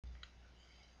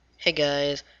Hey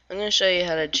guys, I'm going to show you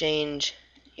how to change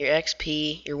your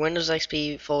XP, your Windows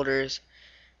XP folders,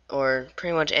 or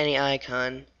pretty much any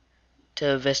icon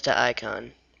to a Vista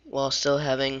icon while still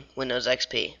having Windows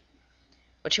XP.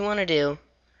 What you want to do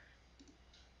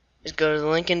is go to the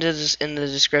link in the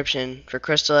description for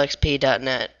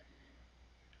crystalxp.net,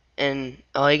 and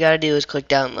all you got to do is click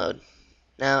download.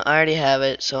 Now I already have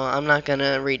it, so I'm not going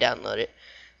to re-download it,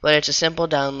 but it's a simple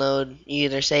download. You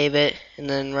either save it and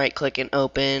then right click and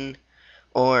open,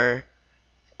 or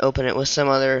open it with some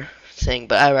other thing,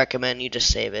 but I recommend you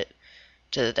just save it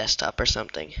to the desktop or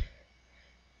something.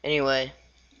 Anyway,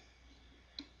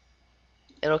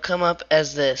 it'll come up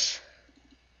as this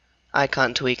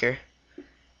ICONTWEAKER,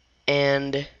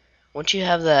 and once you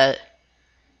have that,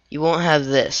 you won't have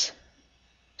this.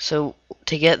 So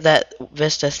to get that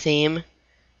Vista theme,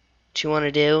 what you want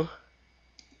to do,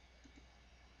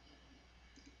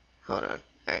 hold on,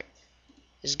 alright,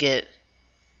 is get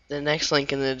the next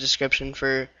link in the description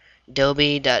for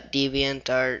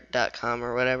adobe.deviantart.com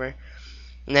or whatever,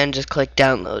 and then just click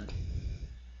download.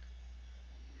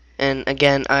 And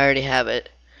again, I already have it.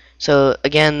 So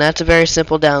again, that's a very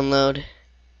simple download,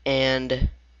 and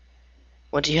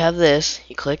once you have this,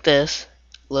 you click this,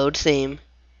 load theme,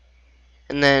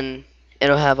 and then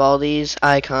it'll have all these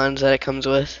icons that it comes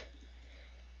with.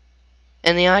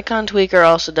 And the ICONTWEAKER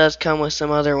also does come with some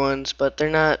other ones, but they're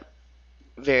not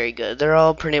very good. They're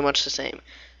all pretty much the same.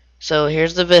 So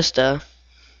here's the Vista,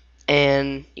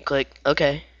 and you click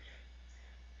OK,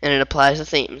 and it applies the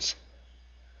themes.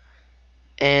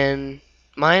 And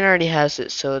mine already has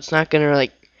it, so it's not gonna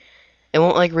it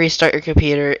won't restart your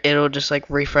computer. It'll just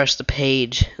refresh the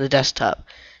page, the desktop.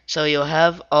 So you'll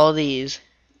have all these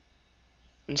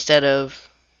instead of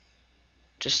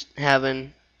just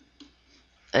having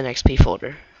an XP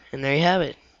folder. And there you have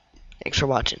it. Thanks for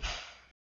watching.